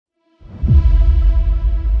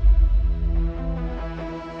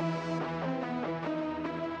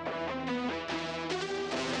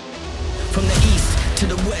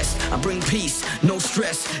bring peace, no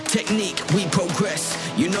stress. Technique, we progress.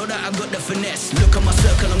 You know that I got the finesse. Look at my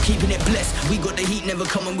circle, I'm keeping it blessed. We got the heat, never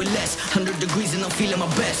coming with less. 100 degrees and I'm feeling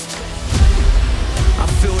my best. I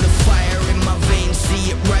feel the fire in my veins,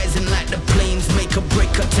 see it rising like the planes. Make a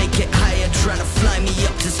break, I take it higher, trying to fly me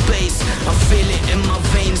up to space. I feel it in my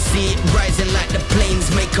veins, see it rising like the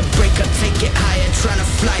planes. Make a break, I take it higher, trying to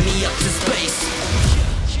fly me up to space.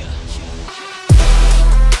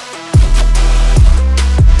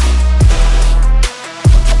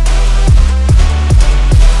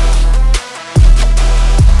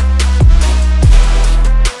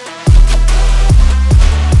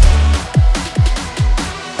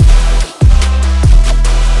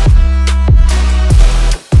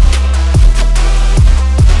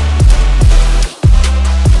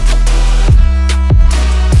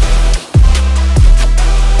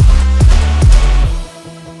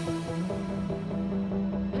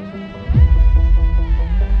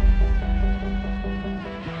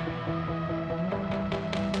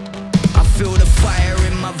 Feel the fire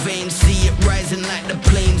in my veins, see it rising like the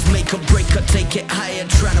planes. Make a break, I take it higher,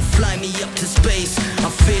 trying to fly me up to space. I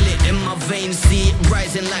feel it in my veins, see it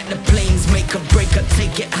rising like the planes. Make a break, I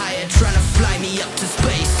take it higher, trying to fly me up to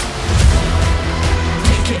space.